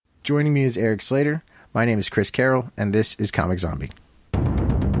Joining me is Eric Slater. My name is Chris Carroll, and this is Comic Zombie.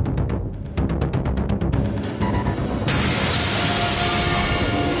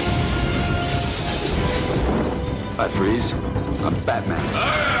 Hi, Freeze. I'm Batman.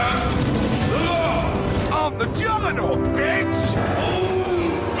 I am the law. I'm the juggernaut, bitch!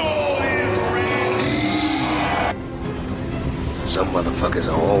 Some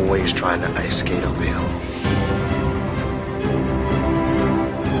motherfuckers are always trying to ice skate uphill.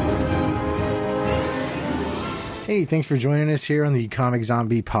 Hey, thanks for joining us here on the Comic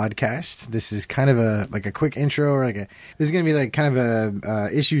Zombie podcast. This is kind of a quick intro, or this is going to be like kind of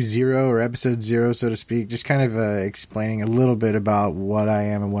a issue 0 or episode 0, so to speak. Just kind of explaining a little bit about what I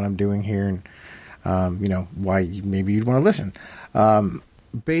am and what I'm doing here, and why maybe you'd want to listen.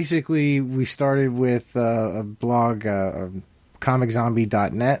 Basically, we started with a blog,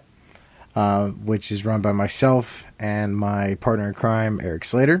 comiczombie.net, which is run by myself and my partner in crime, Eric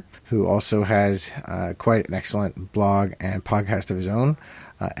Slater, who also has quite an excellent blog and podcast of his own,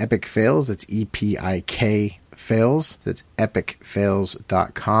 Epic Fails. That's EPIK Fails. That's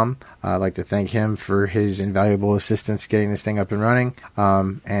epicfails.com. I'd like to thank him for his invaluable assistance getting this thing up and running.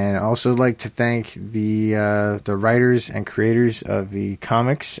 And also like to thank the writers and creators of the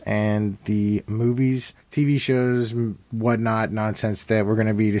comics and the movies, TV shows, whatnot, nonsense that we're going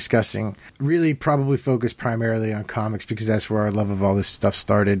to be discussing. Really probably focus primarily on comics because that's where our love of all this stuff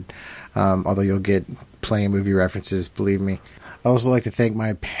started. Although you'll get plenty of movie references, believe me. I'd also like to thank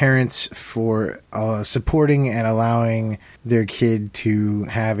my parents for supporting and allowing their kid to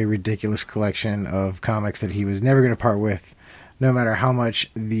have a ridiculous collection of comics that he was never going to part with, no matter how much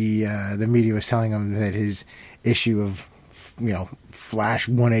the media was telling him that his issue of Flash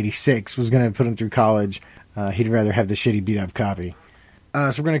 186 was going to put him through college. He'd rather have the shitty beat up copy.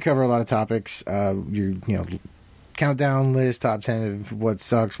 So we're going to cover a lot of topics. Countdown list, top 10 of what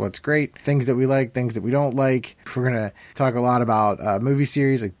sucks, what's great, things that we like, things that we don't like. We're going to talk a lot about movie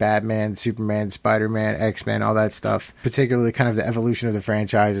series like Batman, Superman, Spider-Man, X-Men, all that stuff, particularly kind of the evolution of the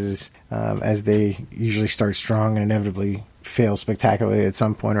franchises as they usually start strong and inevitably fail spectacularly at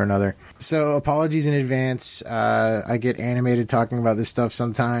some point or another. So apologies in advance. I get animated talking about this stuff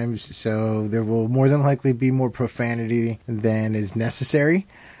sometimes, so there will more than likely be more profanity than is necessary.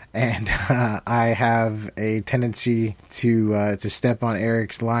 And I have a tendency to step on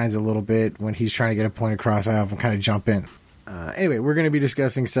Eric's lines a little bit when he's trying to get a point across. I often kind of jump in. Anyway, we're going to be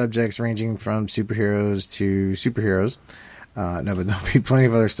discussing subjects ranging from superheroes to superheroes. But there'll be plenty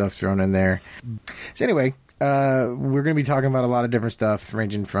of other stuff thrown in there. So anyway, we're going to be talking about a lot of different stuff,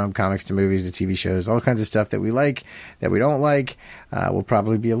 ranging from comics to movies to TV shows, all kinds of stuff that we like, that we don't like. We'll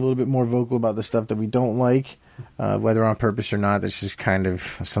probably be a little bit more vocal about the stuff that we don't like. Whether on purpose or not, that's just kind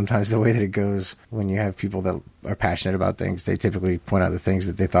of sometimes the way that it goes when you have people that are passionate about things. They typically point out the things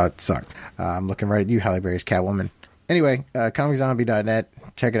that they thought sucked. I'm looking right at you, Halle Berry's Catwoman. Anyway, comiczombie.net,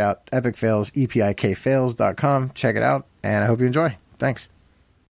 check it out. Epic Fails, EPIKfails.com, check it out, and I hope you enjoy. Thanks.